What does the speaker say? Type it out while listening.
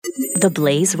The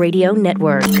Blaze Radio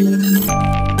Network.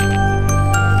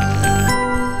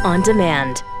 On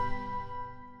demand.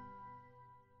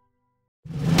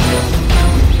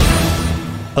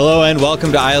 Hello and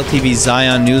welcome to ILTV's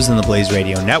Zion News on the Blaze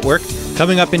Radio Network.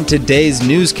 Coming up in today's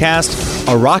newscast,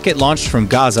 a rocket launched from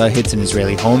Gaza hits an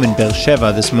Israeli home in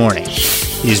Beersheba this morning.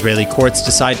 The Israeli courts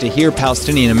decide to hear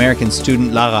Palestinian-American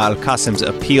student Lara Al-Qassem's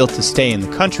appeal to stay in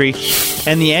the country,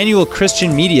 and the annual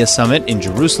Christian Media Summit in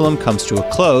Jerusalem comes to a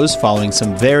close following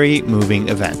some very moving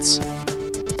events.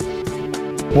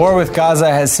 War with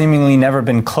Gaza has seemingly never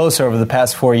been closer over the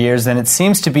past 4 years than it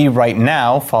seems to be right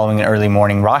now following an early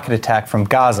morning rocket attack from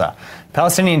Gaza.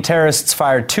 Palestinian terrorists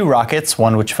fired 2 rockets,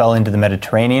 one which fell into the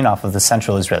Mediterranean off of the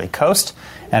central Israeli coast,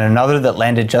 and another that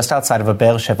landed just outside of a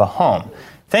Beersheba home.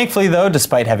 Thankfully, though,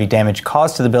 despite heavy damage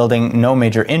caused to the building, no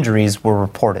major injuries were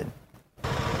reported.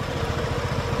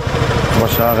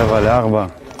 בשעה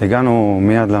 3:45 הגענו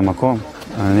מיד למקום.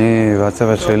 אני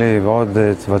והצוות שלי ועוד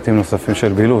צוותים נוספים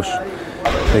של בילוש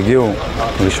הגיעו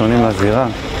ראשונים לזירה.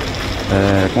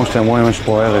 כמו שאתם רואים, יש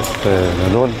פה הרס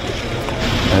גדול.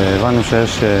 הבנו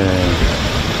שיש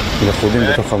לכודים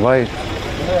בתוך הבית.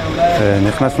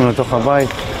 נכנסנו לתוך הבית.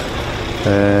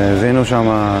 זיהינו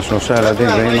שם 3 ילדים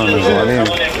ואמא מבועלים,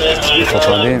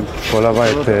 מפוחדים. כל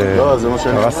הבית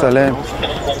הרס עליהם.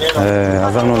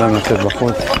 עזרנו להם לצאת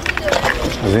בחוץ.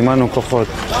 זימנו כוחות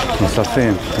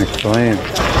נוספים, מקצועיים,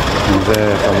 אם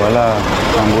זה קבלה,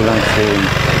 אמבולנסים.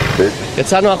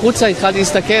 יצאנו החוצה, התחלתי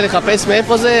להסתכל, לחפש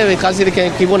מאיפה זה, והתחלתי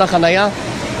לכיוון החנייה,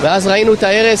 ואז ראינו את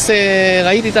ההרס,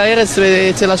 ראיתי את ההרס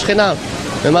אצל השכנה.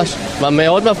 ממש,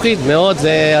 מאוד מפחיד, מאוד.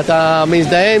 אתה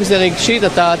מזדהה עם זה רגשית,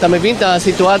 אתה מבין את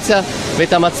הסיטואציה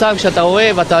ואת המצב שאתה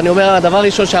רואה, ואני אומר, הדבר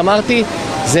הראשון שאמרתי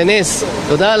זה נס.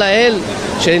 תודה לאל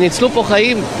שניצלו פה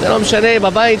חיים, זה לא משנה,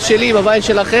 בבית שלי, בבית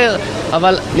של אחר,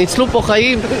 אבל ניצלו פה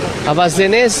חיים, אבל זה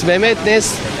נס, באמת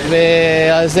נס,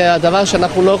 וזה הדבר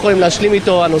שאנחנו לא יכולים להשלים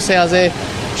איתו, הנושא הזה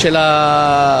של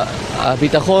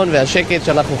הביטחון והשקט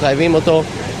שאנחנו חייבים אותו,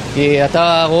 כי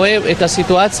אתה רואה את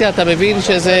הסיטואציה, אתה מבין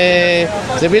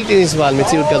שזה בלתי נסבל,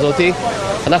 מציאות כזאת.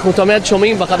 אנחנו תמיד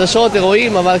שומעים בחדשות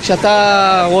ורואים, אבל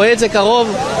כשאתה רואה את זה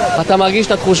קרוב, אתה מרגיש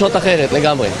את התחושות אחרת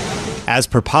לגמרי. As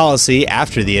per policy,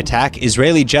 after the attack,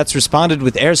 Israeli jets responded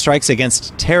with airstrikes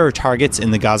against terror targets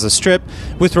in the Gaza Strip,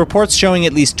 with reports showing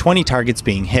at least 20 targets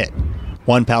being hit.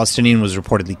 1 Palestinian was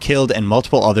reportedly killed and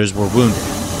multiple others were wounded.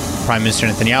 Prime Minister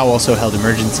Netanyahu also held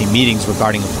emergency meetings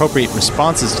regarding appropriate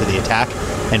responses to the attack,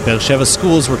 and Beersheba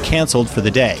schools were cancelled for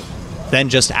the day. Then,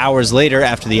 just hours later,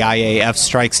 after the IAF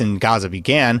strikes in Gaza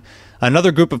began,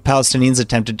 another group of Palestinians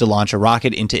attempted to launch a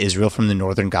rocket into Israel from the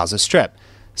northern Gaza Strip.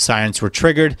 Sirens were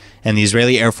triggered, and the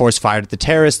Israeli Air Force fired at the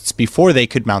terrorists before they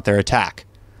could mount their attack.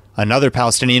 Another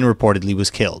Palestinian reportedly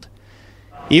was killed.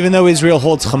 Even though Israel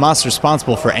holds Hamas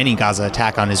responsible for any Gaza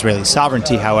attack on Israeli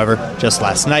sovereignty, however, just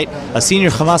last night, a senior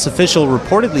Hamas official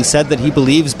reportedly said that he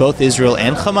believes both Israel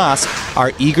and Hamas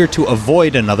are eager to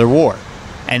avoid another war.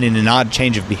 And in an odd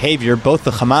change of behavior, both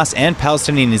the Hamas and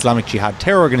Palestinian Islamic Jihad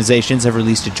terror organizations have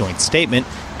released a joint statement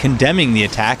condemning the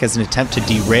attack as an attempt to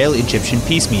derail Egyptian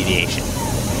peace mediation.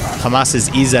 Hamas's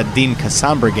Izzat Din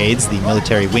Qassam brigades, the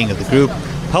military wing of the group,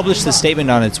 published the statement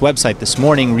on its website this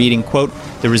morning, reading, quote,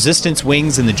 "The resistance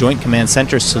wings in the Joint Command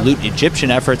Center salute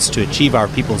Egyptian efforts to achieve our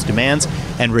people's demands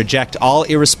and reject all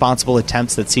irresponsible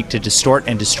attempts that seek to distort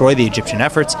and destroy the Egyptian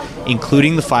efforts,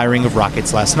 including the firing of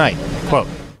rockets last night." Quote.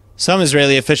 Some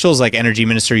Israeli officials, like Energy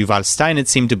Minister Yuval Steinitz,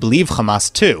 seem to believe Hamas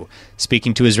too.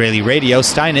 Speaking to Israeli radio,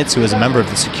 Steinitz, who is a member of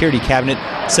the Security Cabinet,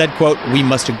 said, quote, "We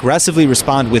must aggressively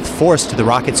respond with force to the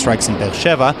rocket strikes in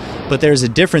Beersheba, but there is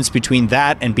a difference between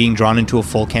that and being drawn into a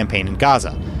full campaign in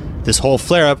Gaza. This whole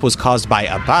flare-up was caused by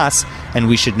Abbas, and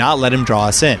we should not let him draw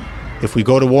us in. If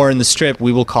we go to war in the Strip,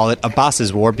 we will call it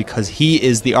Abbas's war because he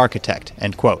is the architect,"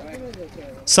 end quote.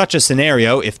 Such a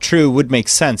scenario, if true, would make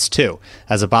sense too,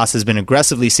 as Abbas has been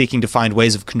aggressively seeking to find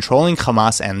ways of controlling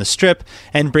Hamas and the Strip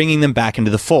and bringing them back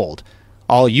into the fold.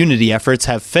 All unity efforts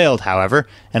have failed, however,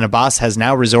 and Abbas has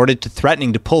now resorted to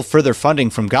threatening to pull further funding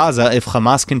from Gaza if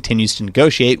Hamas continues to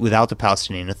negotiate without the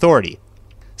Palestinian Authority.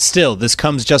 Still, this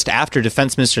comes just after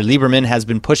Defense Minister Lieberman has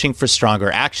been pushing for stronger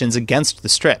actions against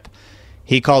the Strip.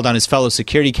 He called on his fellow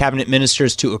security cabinet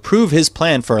ministers to approve his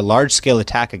plan for a large-scale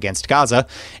attack against Gaza,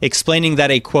 explaining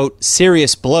that a, quote,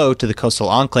 "serious blow to the coastal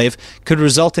enclave could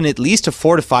result in at least a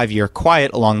 4 to 5 year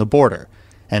quiet along the border."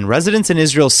 And residents in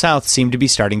Israel's south seem to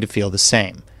be starting to feel the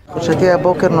same.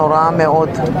 הבוקר נוראה מאוד.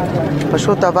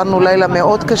 פשוט עברנו לילה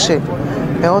מאוד קשה.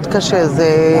 מאוד קשה,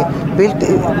 זה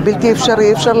בלתי אפשרי,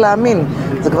 אי אפשר להאמין.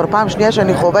 זה כבר פעם שנייה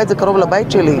שאני חווה את זה קרוב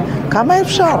לבית שלי. כמה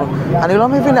אפשר? אני לא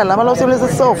מבינה, למה לא עושים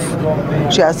לזה סוף?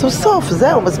 שיעשו סוף,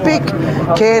 זהו, מספיק.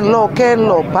 כן, לא, כן,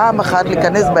 לא. פעם אחת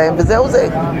להיכנס בהם וזהו זה.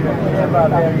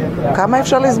 כמה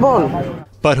אפשר לסבול?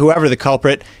 But whoever the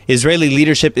culprit, Israeli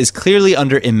leadership is clearly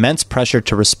under immense pressure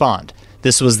to respond.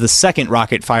 This was the second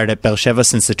rocket fired at Beersheva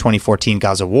since the 2014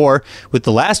 Gaza war, with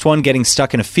the last one getting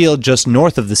stuck in a field just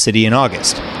north of the city in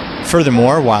August.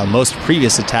 Furthermore, while most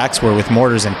previous attacks were with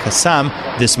mortars and Qassam,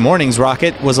 this morning's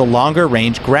rocket was a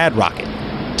longer-range Grad rocket.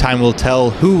 Time will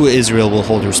tell who Israel will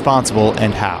hold responsible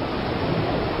and how.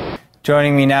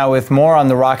 Joining me now with more on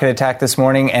the rocket attack this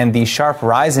morning and the sharp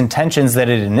rise in tensions that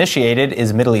it initiated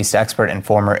is Middle East expert and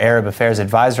former Arab Affairs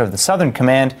advisor of the Southern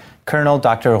Command, Colonel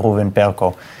Dr. Reuven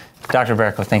Berko. Dr.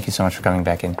 Berko, thank you so much for coming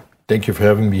back in. Thank you for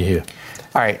having me here.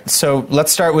 All right, so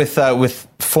let's start with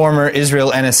former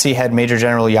Israel NSC head Major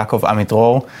General Yaakov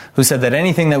Amidror, who said that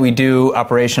anything that we do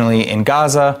operationally in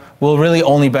Gaza will really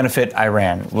only benefit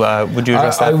Iran. Would you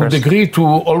address that first? I would agree to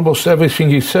almost everything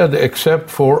he said,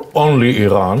 except for only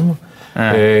Iran.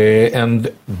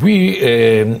 And we,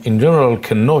 in general,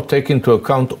 cannot take into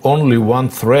account only one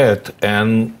threat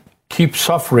and keep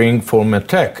suffering from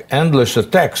endless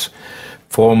attacks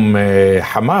from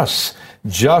Hamas,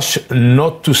 just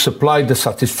not to supply the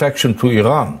satisfaction to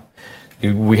Iran.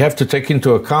 We have to take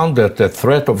into account that the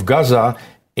threat of Gaza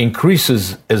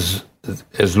increases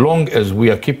as long as we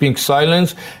are keeping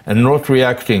silence and not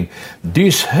reacting.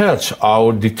 This hurts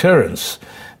our deterrence.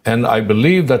 And I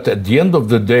believe that at the end of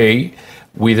the day,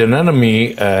 with an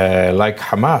enemy like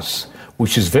Hamas,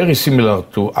 which is very similar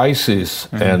to ISIS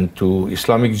and to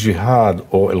Islamic Jihad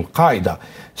or Al-Qaeda,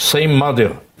 same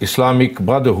mother, Islamic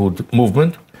Brotherhood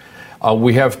movement,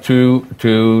 we have to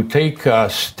take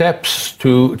steps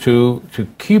to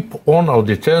keep on our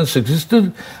deterrence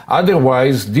existed.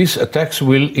 Otherwise, these attacks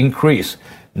will increase.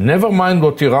 Never mind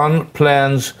what Iran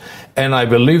plans, and I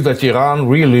believe that Iran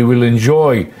really will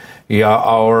enjoy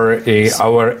our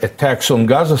attacks on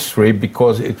Gaza Strip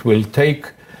because it will take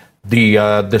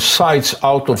the sites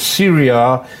out of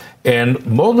Syria, and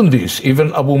more than this,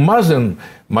 even Abu Mazen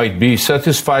might be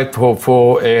satisfied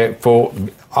for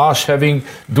us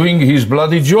doing his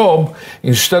bloody job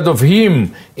instead of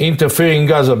him interfering in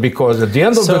Gaza, because at the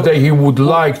end of the day he would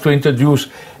like to introduce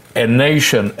a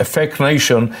nation, a fake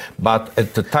nation, but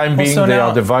at the time being they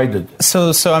are divided.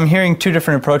 So I'm hearing two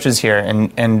different approaches here,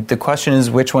 and the question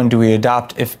is which one do we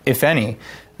adopt, if any?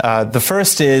 The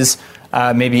first is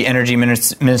maybe Energy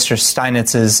Minister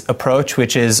Steinitz's approach,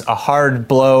 which is a hard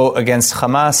blow against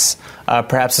Hamas,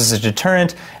 perhaps as a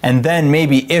deterrent, and then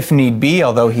maybe, if need be,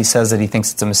 although he says that he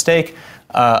thinks it's a mistake,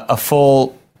 a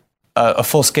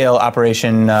full-scale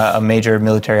operation, a major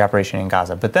military operation in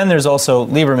Gaza. But then there's also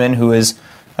Lieberman, who is,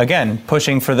 again,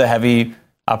 pushing for the heavy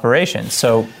operation.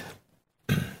 So,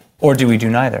 or do we do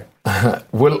neither?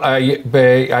 Well,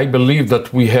 I believe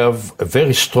that we have a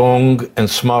very strong and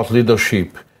smart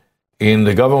leadership in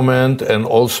the government, and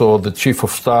also the chief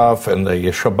of staff and the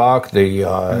Shabak,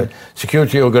 the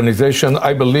security organization.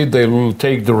 I believe they will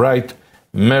take the right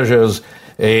measures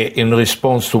in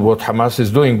response to what Hamas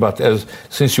is doing. But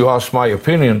since you asked my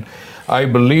opinion, I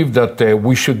believe that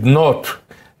we should not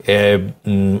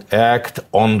act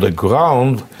on the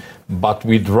ground, but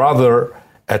we'd rather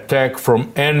attack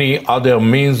from any other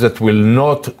means that will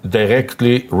not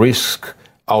directly risk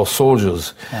our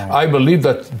soldiers. I believe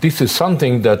that this is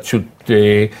something that should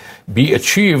be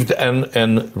achieved,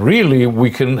 and really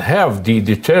we can have the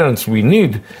deterrence we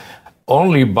need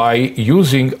only by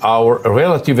using our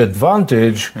relative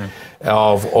advantage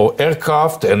of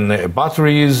aircraft and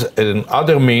batteries and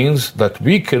other means that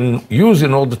we can use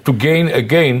in order to gain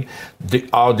again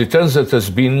our deterrence that has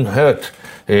been hurt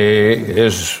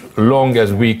as long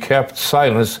as we kept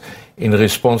silence in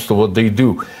response to what they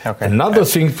do. Okay. Another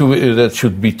thing that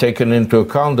should be taken into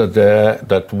account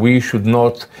that we should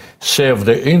not serve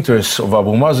the interests of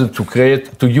Abu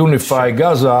Mazen to unify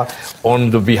Gaza on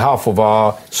the behalf of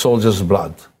our soldiers'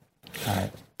 blood. All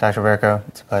right. Dr. Berko,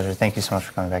 it's a pleasure. Thank you so much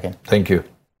for coming back in. Thank you.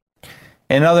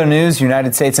 In other news,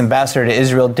 United States Ambassador to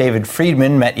Israel David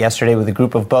Friedman met yesterday with a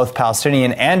group of both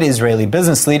Palestinian and Israeli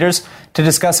business leaders to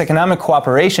discuss economic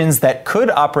cooperations that could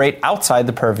operate outside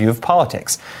the purview of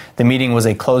politics. The meeting was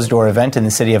a closed-door event in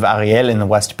the city of Ariel in the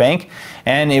West Bank,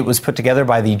 and it was put together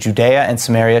by the Judea and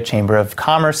Samaria Chamber of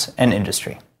Commerce and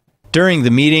Industry. During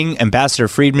the meeting, Ambassador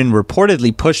Friedman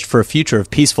reportedly pushed for a future of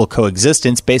peaceful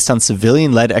coexistence based on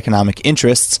civilian-led economic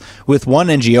interests, with one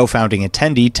NGO founding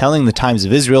attendee telling the Times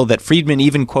of Israel that Friedman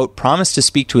even, quote, promised to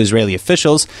speak to Israeli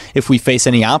officials if we face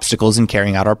any obstacles in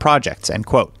carrying out our projects, end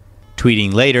quote.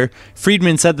 Tweeting later,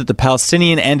 Friedman said that the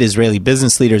Palestinian and Israeli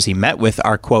business leaders he met with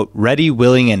are, quote, ready,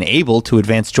 willing, and able to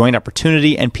advance joint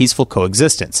opportunity and peaceful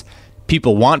coexistence.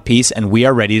 People want peace, and we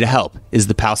are ready to help. Is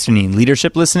the Palestinian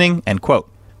leadership listening? End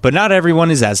quote. But not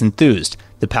everyone is as enthused.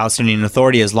 The Palestinian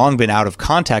Authority has long been out of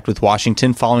contact with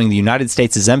Washington following the United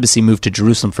States' embassy move to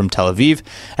Jerusalem from Tel Aviv,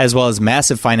 as well as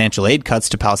massive financial aid cuts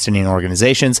to Palestinian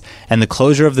organizations and the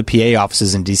closure of the PA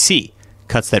offices in D.C.,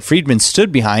 cuts that Friedman stood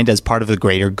behind as part of the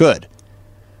greater good.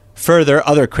 Further,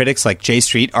 other critics like J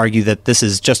Street argue that this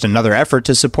is just another effort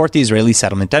to support the Israeli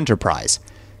settlement enterprise.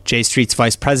 J Street's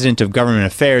Vice President of Government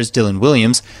Affairs, Dylan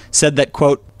Williams, said that,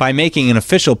 quote, by making an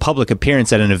official public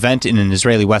appearance at an event in an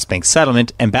Israeli West Bank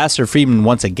settlement, Ambassador Friedman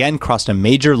once again crossed a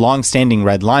major long-standing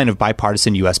red line of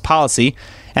bipartisan U.S. policy,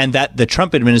 and that the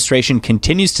Trump administration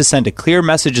continues to send a clear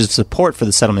message of support for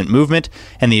the settlement movement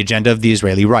and the agenda of the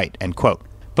Israeli right, end quote.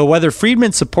 But whether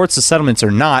Friedman supports the settlements or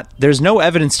not, there's no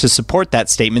evidence to support that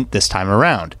statement this time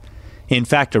around. In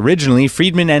fact, originally,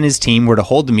 Friedman and his team were to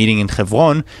hold the meeting in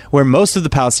Hebron, where most of the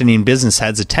Palestinian business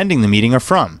heads attending the meeting are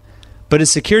from. But a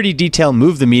security detail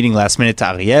moved the meeting last minute to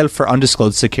Ariel for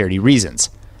undisclosed security reasons.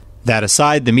 That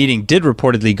aside, the meeting did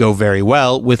reportedly go very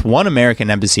well, with one American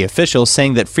embassy official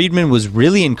saying that Friedman was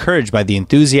really encouraged by the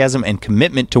enthusiasm and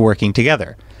commitment to working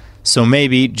together. So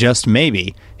maybe, just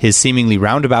maybe, his seemingly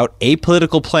roundabout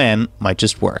apolitical plan might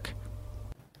just work.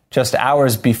 Just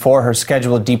hours before her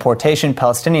scheduled deportation,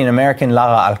 Palestinian-American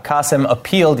Lara Al-Qasem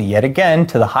appealed yet again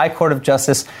to the High Court of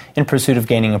Justice in pursuit of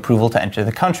gaining approval to enter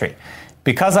the country.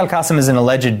 Because Al-Qasem is an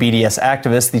alleged BDS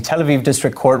activist, the Tel Aviv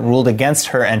District Court ruled against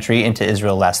her entry into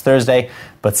Israel last Thursday.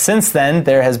 But since then,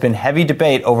 there has been heavy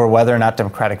debate over whether or not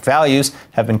democratic values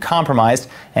have been compromised,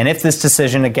 and if this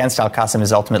decision against Al-Qasem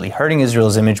is ultimately hurting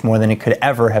Israel's image more than it could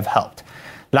ever have helped.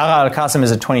 Lara Al-Qasem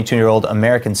is a 22-year-old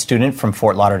American student from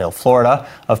Fort Lauderdale, Florida,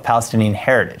 of Palestinian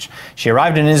heritage. She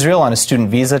arrived in Israel on a student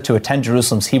visa to attend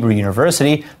Jerusalem's Hebrew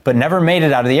University, but never made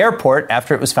it out of the airport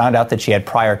after it was found out that she had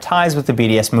prior ties with the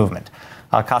BDS movement.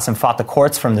 Al-Qasem fought the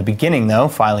courts from the beginning, though,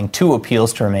 filing 2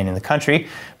 appeals to remain in the country.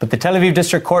 But the Tel Aviv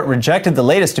District Court rejected the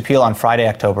latest appeal on Friday,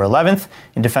 October 11th.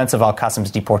 In defense of Al-Qasem's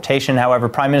deportation, however,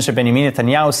 Prime Minister Benjamin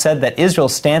Netanyahu said that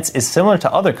Israel's stance is similar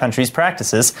to other countries'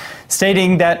 practices,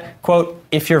 stating that, quote,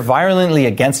 if you're violently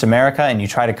against America and you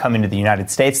try to come into the United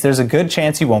States, there's a good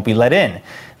chance you won't be let in.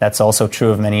 That's also true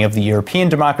of many of the European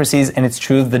democracies, and it's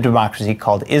true of the democracy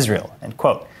called Israel, end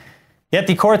quote. Yet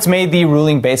the courts made the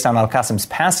ruling based on Al-Qasem's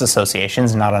past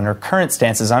associations, not on her current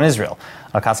stances on Israel.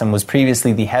 Al-Qasem was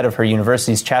previously the head of her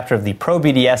university's chapter of the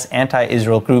pro-BDS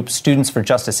anti-Israel group Students for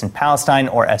Justice in Palestine,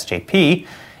 or SJP.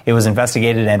 It was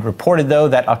investigated and reported, though,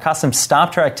 that Al-Qasem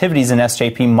stopped her activities in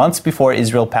SJP months before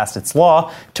Israel passed its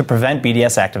law to prevent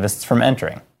BDS activists from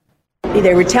entering.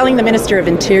 They were telling the Minister of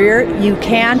Interior, you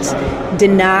can't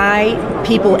deny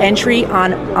people entry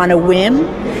on a whim.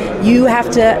 You have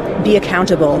to be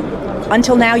accountable.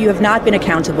 Until now, you have not been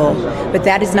accountable, but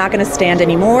that is not going to stand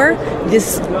anymore.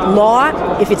 This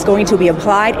law, if it's going to be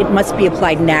applied, it must be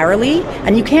applied narrowly,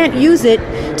 and you can't use it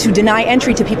to deny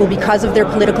entry to people because of their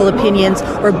political opinions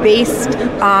or based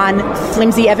on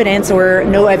flimsy evidence or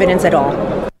no evidence at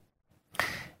all.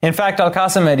 In fact,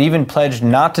 Al-Qasem had even pledged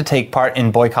not to take part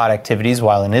in boycott activities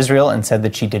while in Israel and said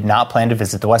that she did not plan to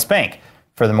visit the West Bank.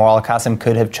 Furthermore, Al-Qasem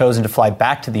could have chosen to fly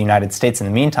back to the United States in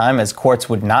the meantime, as courts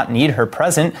would not need her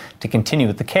present to continue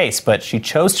with the case, but she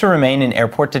chose to remain in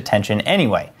airport detention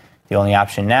anyway. The only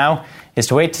option now is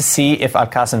to wait to see if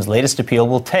Al-Qasem's latest appeal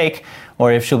will take,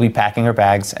 or if she'll be packing her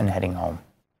bags and heading home.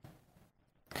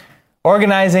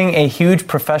 Organizing a huge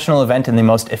professional event in the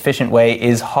most efficient way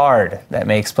is hard. That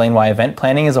may explain why event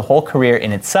planning is a whole career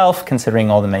in itself, considering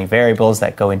all the many variables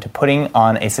that go into putting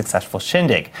on a successful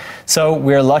shindig. So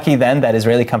we're lucky then that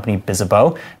Israeli company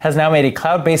Bizzabo has now made a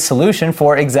cloud-based solution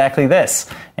for exactly this.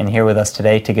 And here with us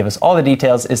today to give us all the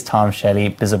details is Tom Shelley,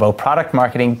 Bizzabo Product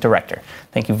Marketing Director.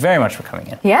 Thank you very much for coming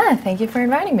in. Yeah, thank you for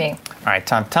inviting me. All right,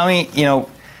 Tom, tell me,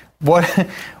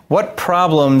 what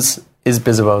problems is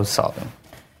Bizzabo solving?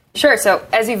 Sure. So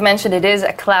as you've mentioned, it is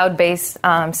a cloud-based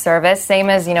service, same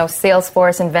as,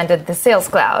 Salesforce invented the Sales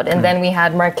Cloud. And then we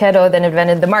had Marketo that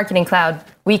invented the Marketing Cloud.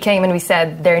 We came and we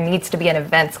said there needs to be an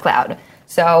Events Cloud.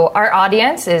 So our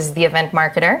audience is the event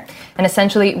marketer. And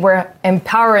essentially, we're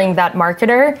empowering that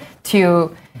marketer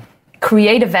to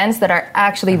create events that are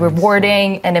actually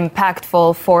rewarding and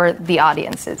impactful for the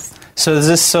audiences. So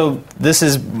this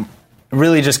is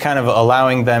really just kind of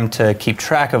allowing them to keep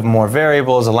track of more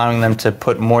variables, allowing them to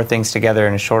put more things together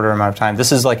in a shorter amount of time.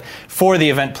 This is like for the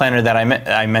event planner that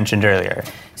I mentioned earlier.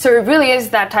 So it really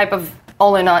is that type of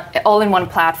all-in-one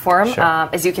platform, Sure.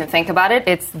 as you can think about it.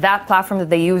 It's that platform that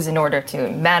they use in order to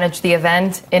manage the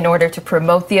event, in order to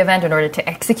promote the event, in order to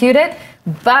execute it.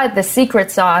 But the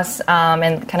secret sauce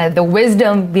and kind of the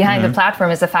wisdom behind the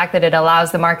platform is the fact that it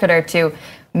allows the marketer to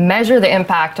measure the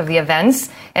impact of the events.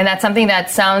 And that's something that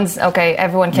sounds, okay,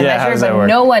 everyone can measure, but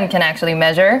no one can actually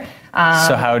measure.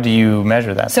 So how do you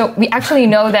measure that? So we actually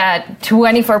know that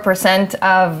 24%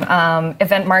 of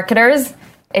event marketers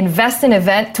invest in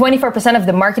 24% of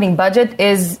the marketing budget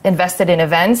is invested in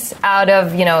events out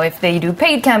of, if they do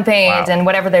paid campaigns and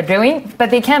whatever they're doing,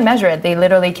 but they can't measure it. They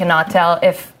literally cannot tell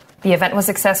if the event was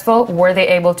successful. Were they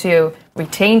able to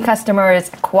retain customers,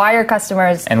 acquire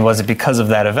customers? And was it because of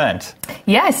that event?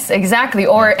 Yes, exactly.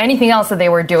 Or anything else that they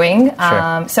were doing.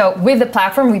 Sure. So with the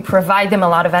platform, we provide them a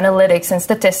lot of analytics and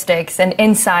statistics and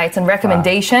insights and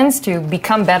recommendations to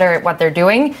become better at what they're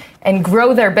doing and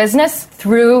grow their business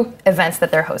through events that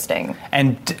they're hosting.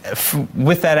 And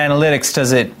with that analytics,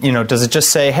 does it just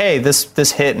say, hey,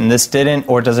 this hit and this didn't,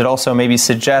 or does it also maybe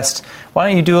suggest, why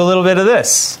don't you do a little bit of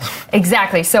this?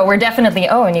 Exactly. So we're definitely,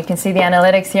 and you can see the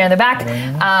analytics here in the back.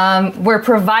 We're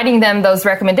providing them those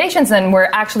recommendations, and we're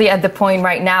actually at the point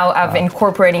right now of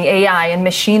incorporating AI and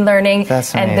machine learning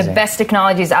and the best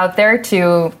technologies out there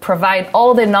to provide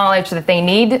all the knowledge that they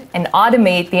need and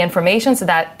automate the information so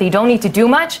that they don't need to do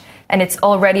much. And it's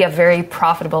already a very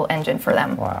profitable engine for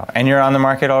them. Wow. And you're on the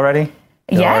market already?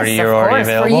 Yes, you're already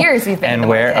available? For years we've been in the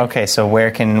market. Okay, so where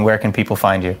can people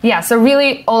find you? Yeah, so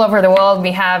really all over the world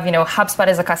we have, HubSpot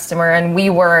as a customer, and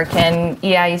WeWork and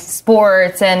EI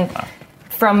Sports, and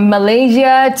from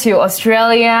Malaysia to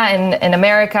Australia and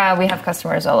America, we have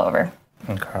customers all over.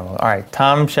 Incredible. All right,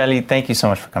 Tom, Shelly, thank you so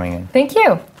much for coming in. Thank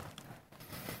you.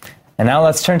 And now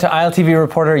let's turn to ILTV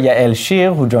reporter Yael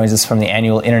Shir, who joins us from the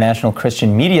annual International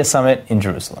Christian Media Summit in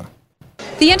Jerusalem.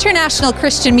 The International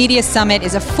Christian Media Summit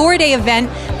is a 4-day event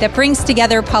that brings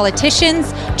together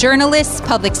politicians, journalists,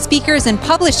 public speakers, and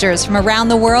publishers from around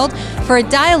the world for a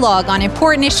dialogue on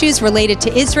important issues related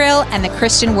to Israel and the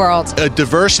Christian world. A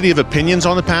diversity of opinions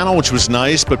on the panel, which was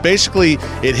nice, but basically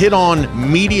it hit on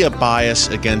media bias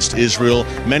against Israel.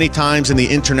 Many times in the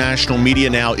international media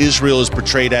now, Israel is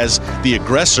portrayed as the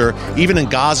aggressor. Even in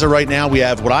Gaza right now, we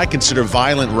have what I consider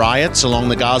violent riots along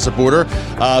the Gaza border,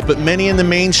 but many in the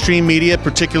mainstream media,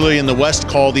 particularly in the West,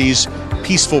 call these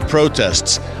peaceful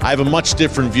protests. I have a much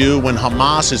different view. When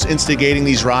Hamas is instigating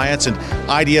these riots and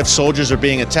IDF soldiers are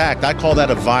being attacked, I call that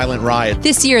a violent riot.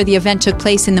 This year, the event took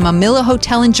place in the Mamilla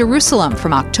Hotel in Jerusalem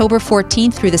from October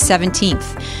 14th through the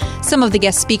 17th. Some of the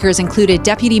guest speakers included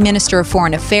Deputy Minister of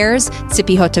Foreign Affairs,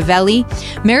 Tzipi Hotovely,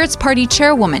 Meretz Party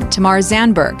Chairwoman Tamar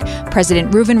Zandberg,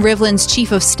 President Reuven Rivlin's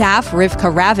Chief of Staff,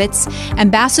 Rivka Ravitz,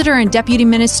 Ambassador and Deputy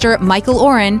Minister Michael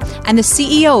Oren, and the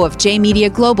CEO of J Media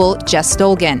Global, Jess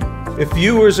Dolgen. If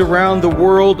viewers around the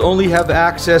world only have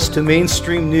access to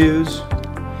mainstream news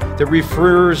that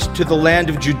refers to the land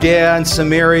of Judea and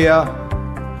Samaria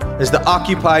as the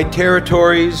occupied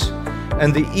territories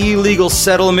and the illegal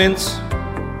settlements,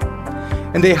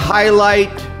 and they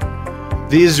highlight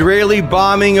the Israeli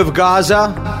bombing of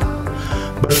Gaza,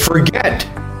 but forget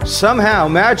somehow,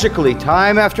 magically,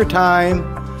 time after time,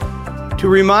 to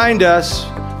remind us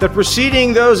that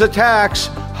preceding those attacks,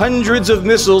 hundreds of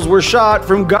missiles were shot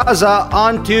from Gaza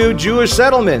onto Jewish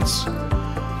settlements.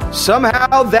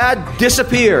 Somehow that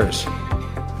disappears.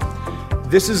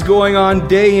 This is going on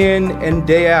day in and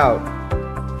day out.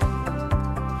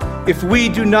 If we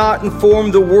do not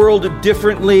inform the world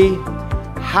differently,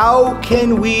 how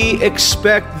can we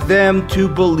expect them to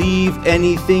believe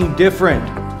anything different?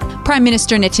 Prime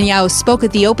Minister Netanyahu spoke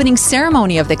at the opening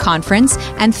ceremony of the conference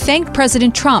and thanked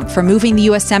President Trump for moving the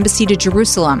U.S. Embassy to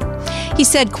Jerusalem. He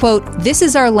said, quote, "This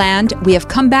is our land, we have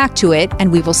come back to it,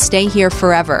 and we will stay here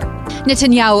forever."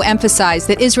 Netanyahu emphasized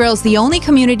that Israel is the only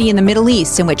community in the Middle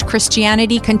East in which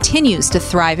Christianity continues to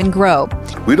thrive and grow.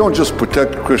 We don't just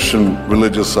protect Christian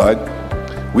religious side,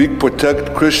 we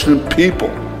protect Christian people.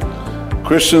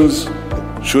 Christians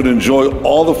should enjoy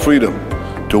all the freedom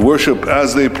to worship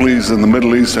as they please in the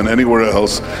Middle East and anywhere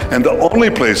else, and the only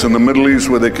place in the Middle East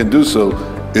where they can do so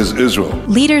is Israel.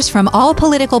 Leaders from all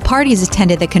political parties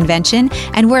attended the convention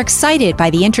and were excited by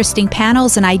the interesting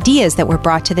panels and ideas that were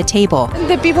brought to the table.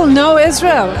 The people know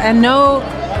Israel and know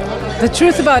the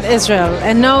truth about Israel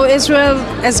and know Israel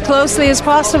as closely as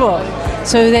possible,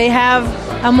 so they have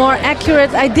a more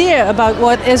accurate idea about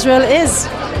what Israel is.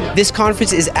 This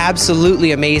conference is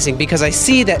absolutely amazing because I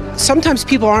see that sometimes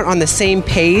people aren't on the same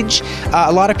page.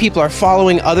 A lot of people are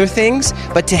following other things,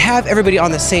 but to have everybody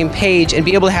on the same page and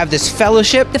be able to have this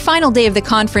fellowship. The final day of the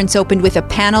conference opened with a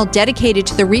panel dedicated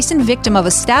to the recent victim of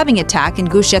a stabbing attack in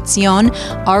Gush Etzion,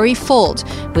 Ari Fold,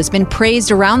 who has been praised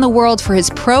around the world for his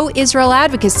pro-Israel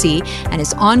advocacy and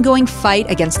his ongoing fight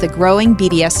against the growing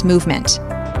BDS movement.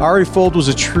 Ari Fold was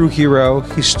a true hero.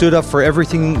 He stood up for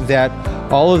everything that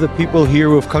all of the people here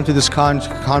who have come to this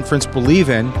conference believe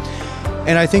in.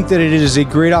 And I think that it is a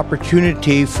great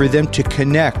opportunity for them to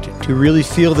connect, to really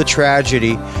feel the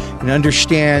tragedy and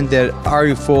understand that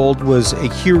Ari Fold was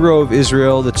a hero of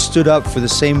Israel that stood up for the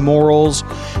same morals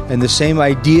and the same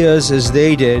ideas as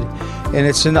they did. And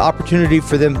it's an opportunity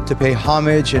for them to pay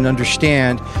homage and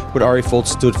understand what Ari Fold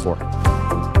stood for.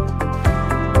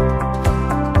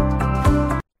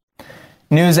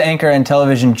 News anchor and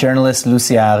television journalist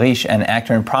Lucia Harish and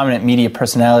actor and prominent media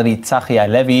personality Tzachi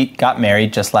Halevi got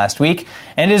married just last week,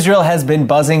 and Israel has been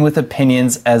buzzing with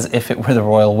opinions as if it were the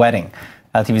royal wedding.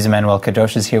 LTV's Emmanuel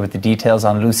Kadosh is here with the details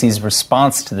on Lucy's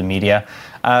response to the media.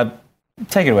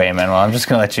 Take it away, Emmanuel. I'm just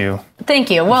going to let you...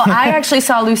 Thank you. Well, I actually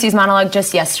saw Lucy's monologue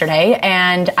just yesterday,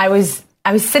 and I was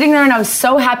sitting there and I was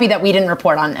so happy that we didn't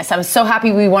report on this. I was so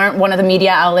happy we weren't one of the media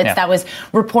outlets that was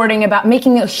reporting about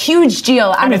making a huge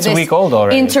deal out of this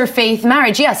interfaith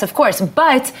marriage. Yes, of course.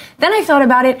 But then I thought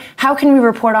about it. How can we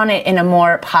report on it in a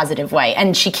more positive way?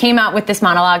 And she came out with this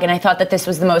monologue, and I thought that this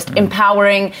was the most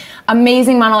empowering,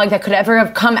 amazing monologue that could ever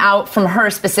have come out from her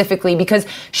specifically, because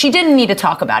she didn't need to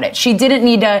talk about it. She didn't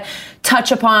need to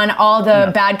touch upon all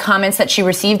the bad comments that she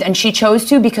received, and she chose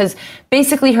to, because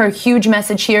basically her huge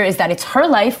message here is that it's her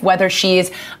life, whether she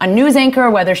is a news anchor,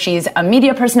 whether she's a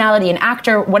media personality, an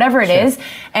actor, whatever it is,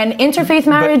 and interfaith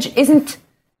marriage isn't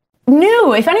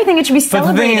new. If anything, it should be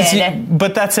celebrated. But the thing is,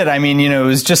 but that's it. I mean, it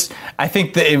was just, I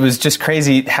think that it was just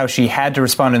crazy how she had to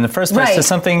respond in the first place to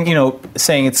something,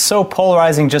 saying it's so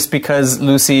polarizing just because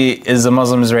Lucy is a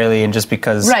Muslim Israeli and just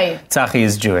because Tzachi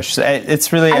is Jewish.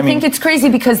 It's really, I think it's crazy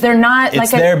because they're not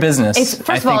it's their business.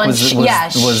 First of all,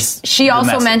 she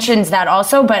also mentions that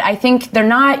also, but I think they're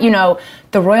not,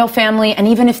 the royal family, and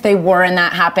even if they were and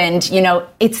that happened,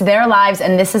 it's their lives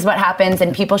and this is what happens,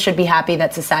 and people should be happy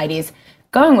that society's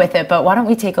going with it. But why don't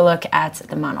we take a look at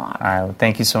the monologue? All right, well,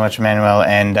 thank you so much, Emmanuel,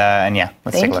 and yeah,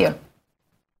 let's take a look.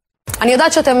 אני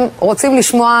יודעת שאתם רוצים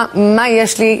לשמוע מה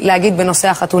יש לי להגיד בנושא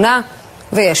החתונה,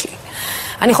 ויש לי.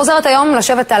 אני חוזרת היום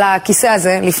לשבת על הכיסא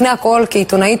הזה, לפני הכל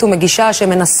כעיתונאית ומגישה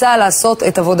שמנסה לעשות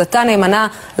את עבודתה נאמנה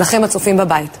לכם הצופים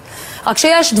בבית. רק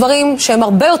שיש דברים שהם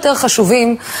הרבה יותר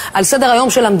חשובים על סדר היום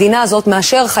של המדינה הזאת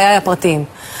מאשר חיי הפרטיים.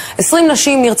 20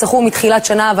 נשים נרצחו מתחילת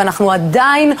שנה, ואנחנו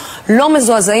עדיין לא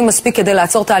מזועזעים מספיק כדי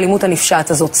לעצור את האלימות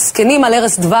הנפשעת הזאת. סקנים על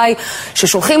ערש דווי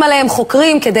ששולחים עליהם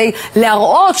חוקרים כדי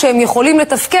להראות שהם יכולים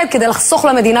לתפקד, כדי לחסוך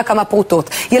למדינה כמה פרוטות.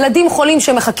 ילדים חולים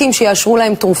שמחכים שיאשרו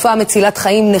להם תרופה מצילת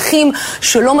חיים, נכים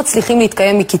שלא מצליחים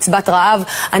להתקיים מקצבת רעב,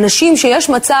 אנשים שיש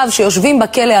מצב שיושבים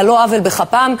בכלא על לא עוול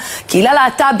בכפם, קהילה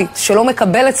להט"בית שלא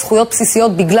מקבלת זכויות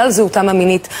בסיסיות בגלל זהותם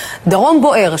המינית, דרום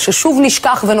בוער ששוב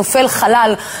נשכח ונופל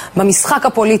חלל במשחק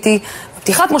הפוליטי,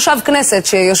 פתיחת מושב כנסת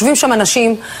שיושבים שם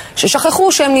אנשים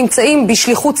ששכחו שהם נמצאים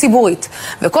בשליחות ציבורית,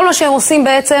 וכל מה שהם עושים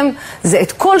בעצם זה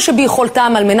את כל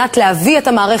שביכולתם על מנת להביא את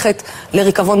המערכת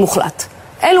לריקבון מוחלט.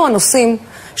 אלו הנושאים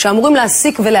שאמורים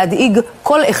להעסיק ולהדאיג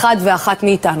כל אחד ואחת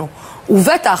מאיתנו,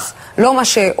 ובטח לא מה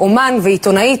שאומן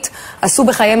ועיתונאית עשו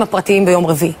בחייהם הפרטיים ביום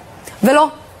רביעי. ולא,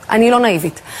 אני לא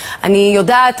נאיבית. אני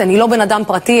יודעת, אני לא בן אדם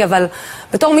פרטי, אבל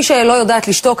בתור מי שלא יודעת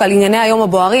לשתוק על ענייני היום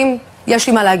הבוערים, יש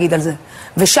לי מה להגיד על זה.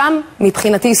 ושם,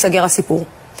 מבחינתי, ייסגר הסיפור.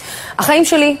 החיים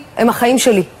שלי הם החיים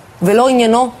שלי, ולא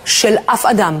עניינו של אף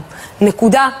אדם.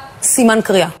 נקודה, סימן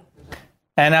קריאה.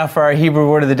 And now for our Hebrew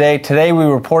word of the day. Today we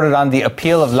reported on the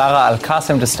appeal of Lara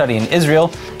Al-Qasem to study in Israel.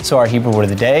 So our Hebrew word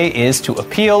of the day is to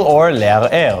appeal or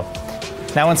le'ar'er.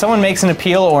 Now, when someone makes an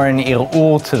appeal or an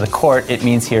ir'ul to the court, it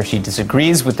means he or she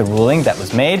disagrees with the ruling that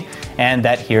was made and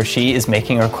that he or she is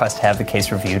making a request to have the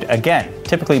case reviewed again,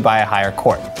 typically by a higher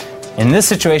court. In this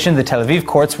situation, the Tel Aviv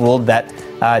courts ruled that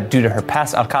due to her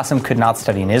past, Al-Qasem could not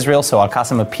study in Israel, so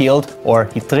Al-Qasem appealed, or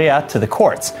hitriya, to the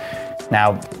courts. Now,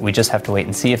 we just have to wait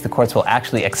and see if the courts will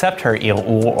actually accept her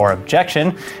ir'ul or objection,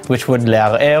 which would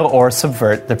le'ar'er or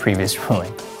subvert the previous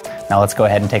ruling. Now let's go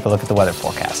ahead and take a look at the weather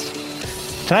forecast.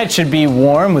 Tonight should be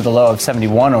warm with a low of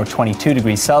 71 or 22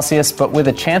 degrees Celsius, but with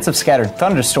a chance of scattered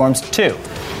thunderstorms too.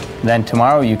 Then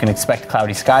tomorrow you can expect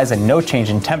cloudy skies and no change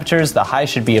in temperatures. The high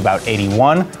should be about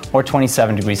 81 or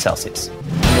 27 degrees Celsius.